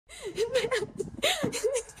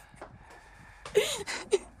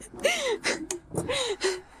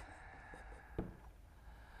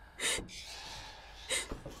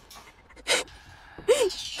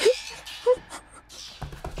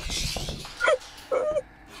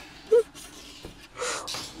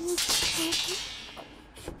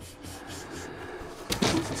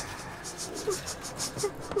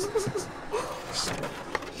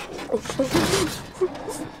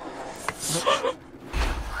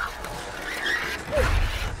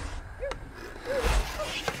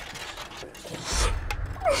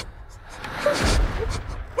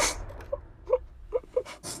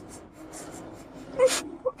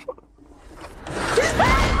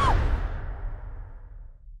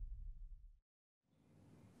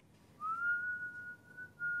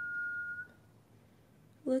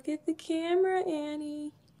Look at the camera,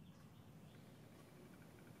 Annie.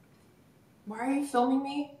 Why are you filming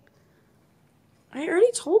me? I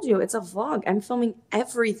already told you, it's a vlog. I'm filming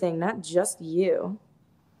everything, not just you.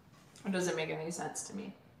 It doesn't make any sense to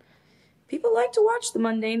me. People like to watch the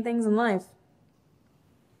mundane things in life.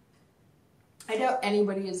 I doubt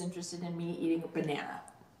anybody is interested in me eating a banana.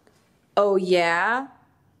 Oh, yeah?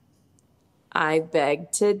 I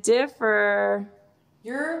beg to differ.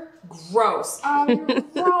 You're gross. Oh, you're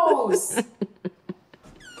gross.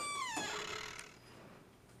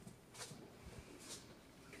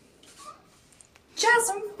 Jess,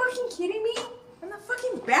 are you fucking kidding me? I'm in the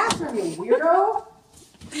fucking bathroom, you weirdo.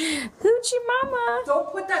 Hoochie mama.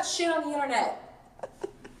 Don't put that shit on the internet.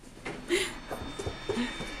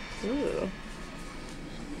 Ooh.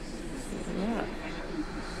 Yeah.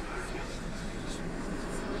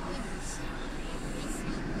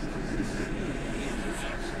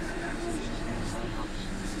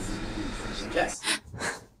 Jess.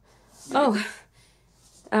 Oh.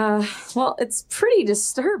 Well, it's pretty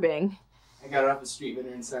disturbing. I got it off a street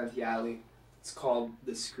vendor in Santee Alley. It's called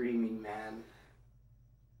The Screaming Man.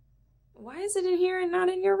 Why is it in here and not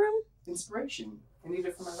in your room? Inspiration. I need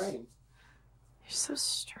it for my writing. You're so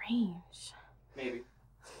strange. Maybe.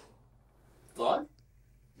 Vlog?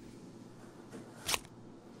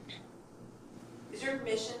 Is your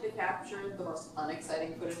mission to capture the most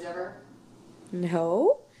unexciting footage ever?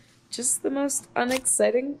 No, just the most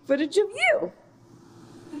unexciting footage of you.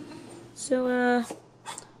 So,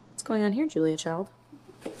 what's going on here, Julia child?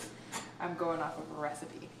 I'm going off of a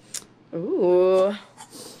recipe. Ooh.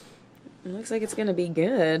 It looks like it's gonna be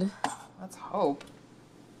good. Let's hope.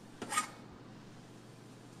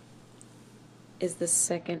 Is the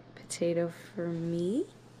second potato for me?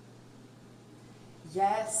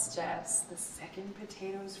 Yes, Jess. The second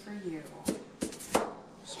potato's for you.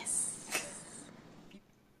 Yes.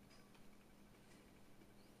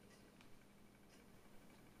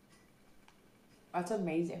 That's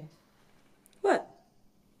amazing. What?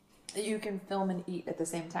 That you can film and eat at the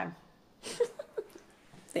same time.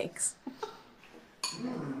 Thanks.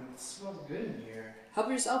 It smells good in here. Help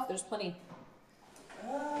yourself. There's plenty.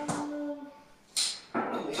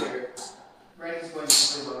 Later. Writing's going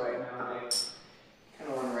really well right now. I kind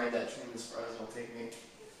of want to ride that train as far as it'll take me.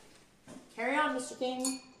 Carry on, Mr.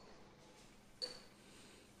 King.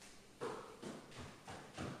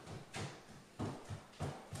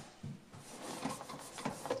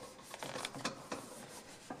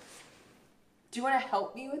 Do you want to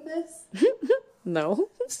help me with this? No.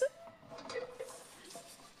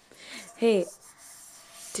 Hey,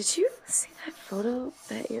 did you see that photo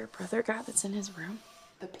that your brother got that's in his room?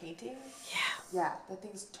 The painting? Yeah. Yeah, that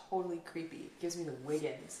thing's totally creepy. It gives me the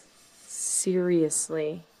Wiggins.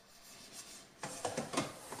 Seriously.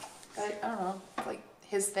 I don't know. It's like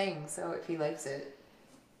his thing, so if he likes it.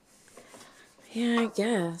 Yeah, I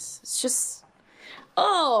guess. It's just...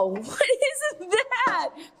 Oh, what is that?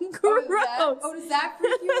 Gross. Does that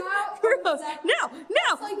freak you out? Gross. No.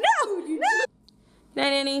 Like, No. dude,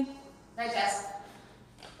 Night, Annie. Night, Jess.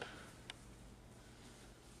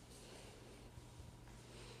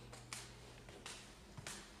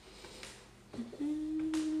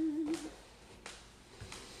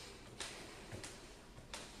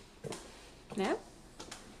 No?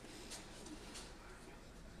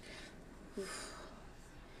 That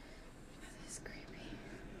is creepy.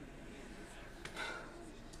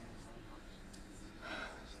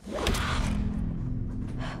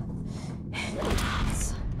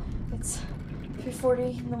 It's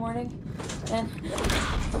 3:40 in the morning, and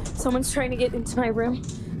someone's trying to get into my room.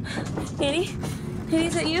 Annie? Annie,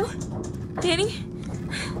 is that you? Annie?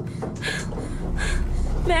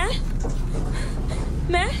 Matt?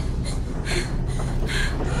 Matt?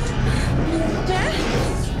 Matt?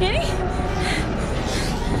 Annie?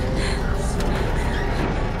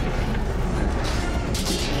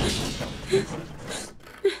 Hey,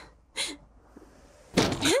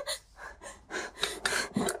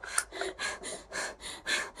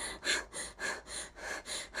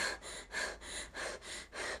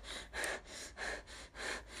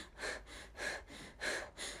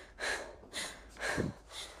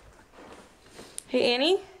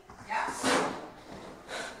 Annie? Yeah?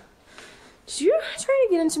 Did you try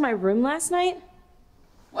to get into my room last night?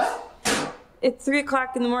 What? At 3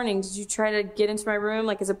 o'clock in the morning, did you try to get into my room,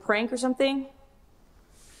 like as a prank or something?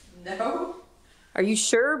 No. Are you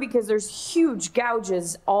sure? Because there's huge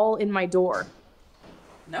gouges all in my door.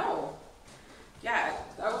 No. Yeah,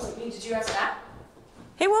 that wasn't me. Did you ask that?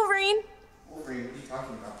 Hey, Wolverine! Wolverine, what are you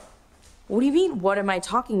talking about? What do you mean, what am I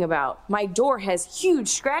talking about? My door has huge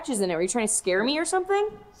scratches in it. Are you trying to scare me or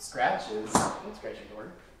something? Scratches? Don't scratch your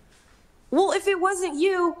door. Well, if it wasn't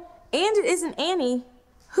you, and it isn't Annie,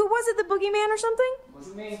 who was it, the boogeyman or something? It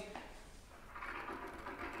wasn't me.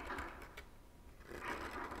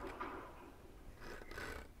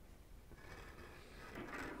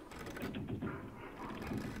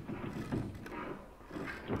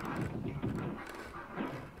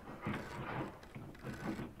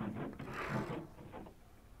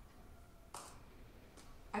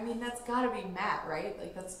 I mean, that's gotta be Matt, right?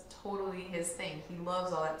 Like, that's totally his thing. He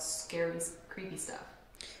loves all that scary, creepy stuff.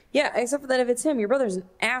 Yeah, except for that if it's him, your brother's an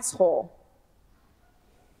asshole.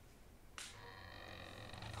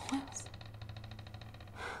 What?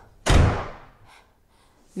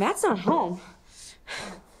 Matt's not home.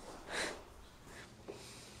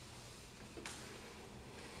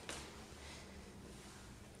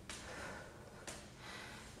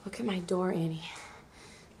 Look at my door, Annie.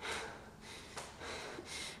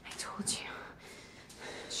 I told you.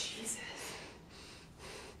 Jesus.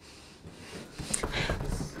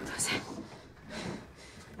 Close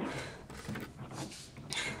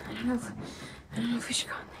it. I don't know if we should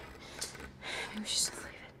go in there. Maybe we should just leave it.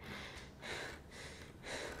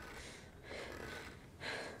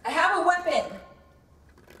 I have a weapon!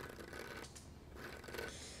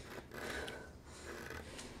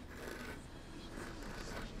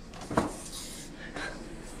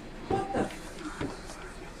 What the?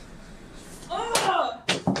 Oh!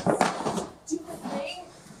 Stupid thing!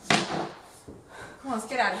 Come on, let's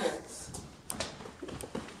get out of here.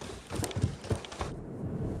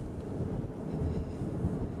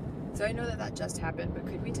 So I know that just happened, but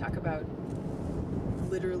could we talk about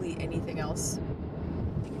literally anything else?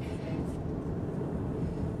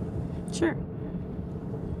 Sure.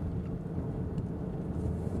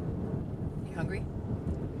 You hungry?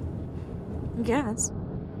 I guess.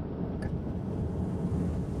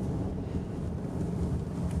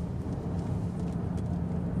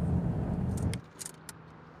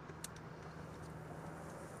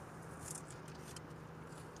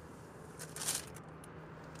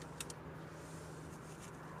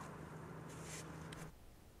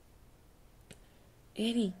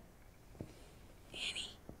 Annie.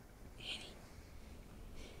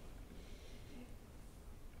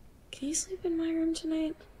 Can you sleep in my room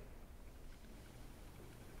tonight?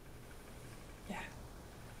 Yeah.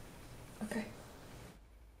 Okay.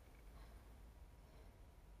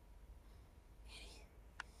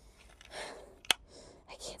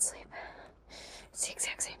 I can't sleep. It's the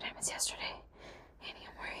exact same time as yesterday. Annie,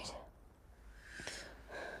 I'm worried.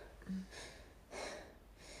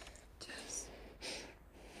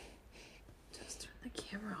 Just turn the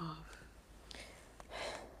camera off.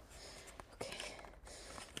 Okay.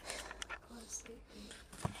 Go to sleep.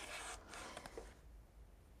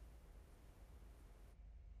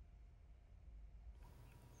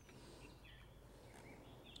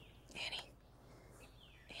 Annie,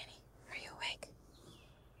 are you awake?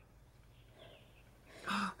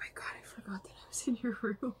 Oh my god, I forgot that I was in your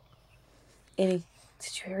room. Annie,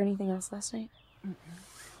 did you hear anything else last night?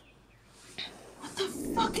 What the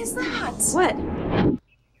fuck is that? What?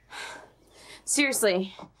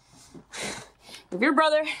 Seriously. If your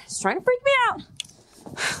brother is trying to freak me out.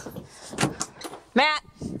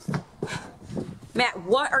 Matt,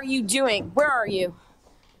 what are you doing? Where are you?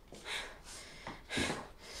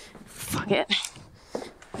 Fuck it.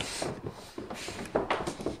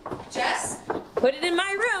 Jess? Put it in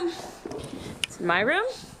my room. It's in my room.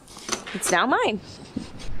 It's now mine.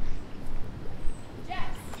 Jess!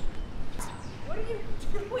 What are you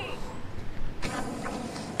doing?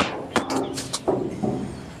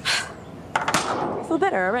 I feel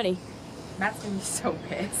better already. Matt's gonna be so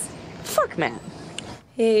pissed. Fuck Matt.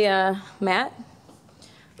 Hey, Matt.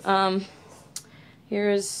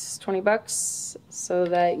 Here's $20 so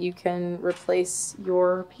that you can replace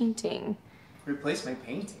your painting. Replace my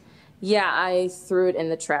painting? Yeah, I threw it in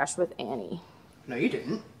the trash with Annie. No, you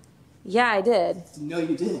didn't. Yeah, I did. No,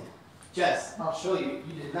 you didn't. Jess, I'll show you.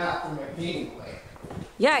 You did not throw my painting away.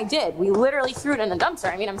 Yeah, I did. We literally threw it in the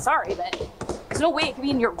dumpster. I mean, I'm sorry, but there's no way it could be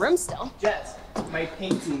in your room still. Jess, my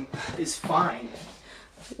painting is fine.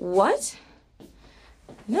 What?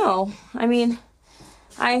 No, I mean,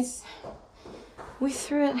 we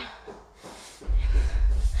threw it.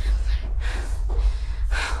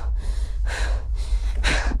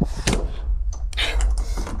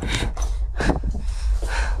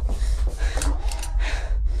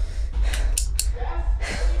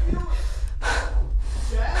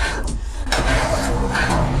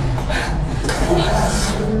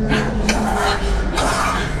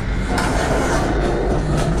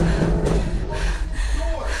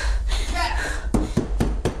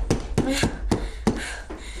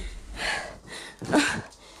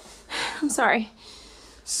 Sorry.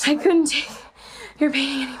 I couldn't take your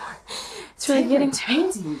painting anymore. It's really getting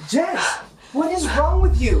to me. Jess, what is wrong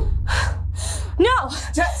with you? No!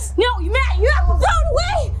 Jess! No, Matt, you have to throw it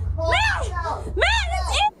away! Matt! Matt,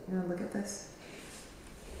 it's in! You wanna look at this?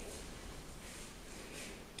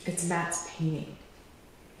 It's Matt's painting.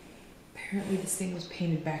 Apparently this thing was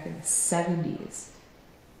painted back in the 70s.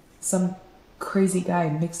 Some crazy guy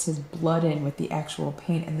mixed his blood in with the actual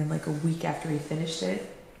paint, and then like a week after he finished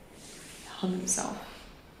it, hung himself.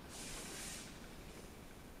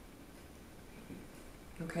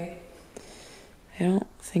 Okay? I don't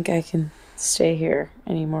think I can stay here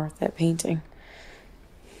anymore with that painting.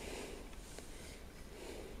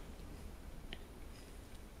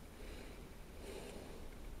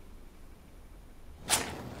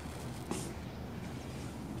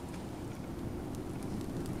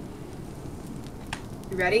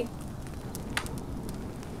 You ready?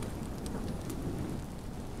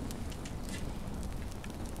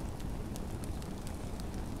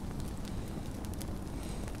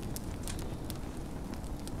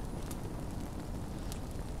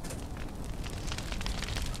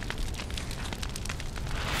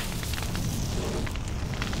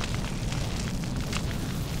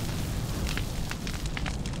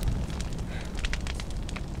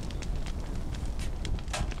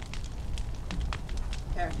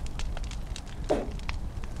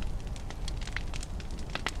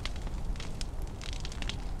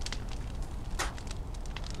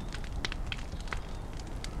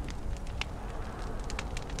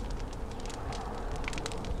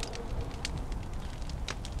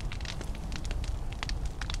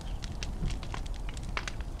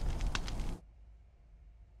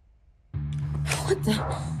 What the?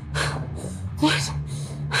 What?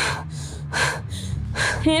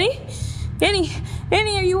 Annie? Annie?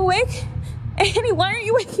 Annie, are you awake? Annie, why aren't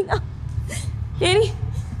you waking up? Annie?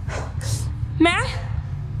 Matt?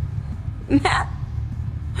 Matt?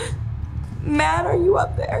 Matt, are you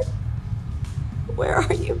up there? Where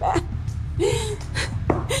are you, Matt?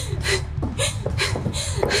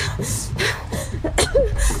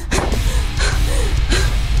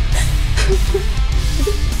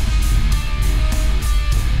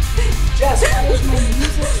 Jess, where's my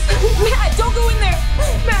music? Matt, don't go in there!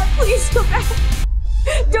 Matt, please go back!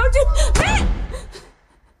 Don't do... Matt!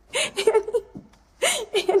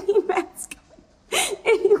 Annie, Matt's gone.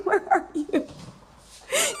 Annie, where are you?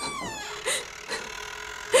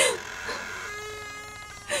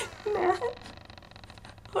 Matt?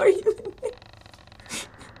 Are you in there?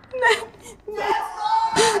 Matt?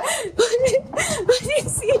 What do you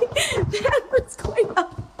see? Matt, what's going on?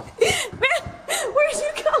 Matt, where'd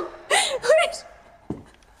you go? Matt,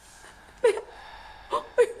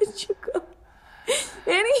 where did you go?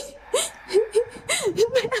 Annie?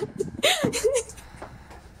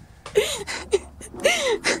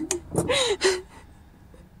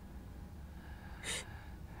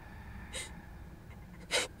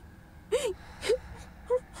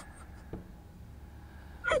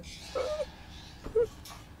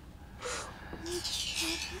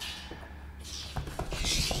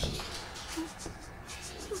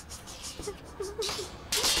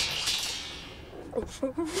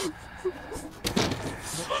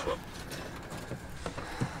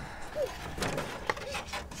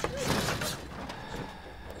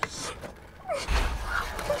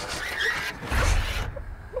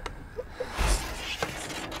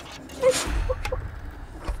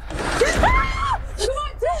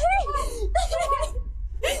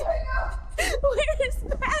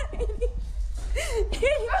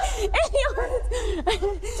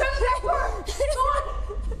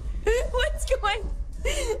 What's going?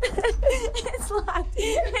 It's locked.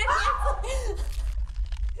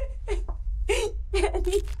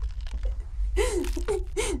 Annie.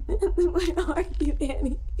 Where are you,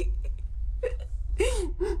 Annie?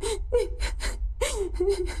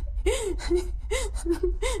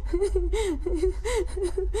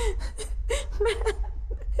 Matt,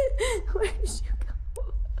 where did you go?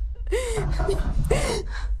 Annie, are you up there?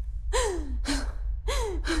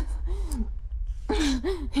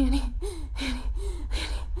 Annie.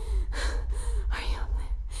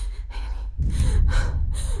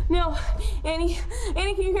 No, Annie,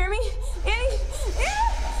 can you hear me?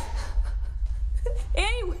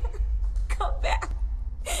 Annie, where? Come back.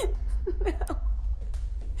 No.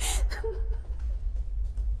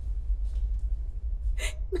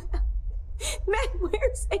 Matt,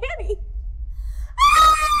 where's Annie?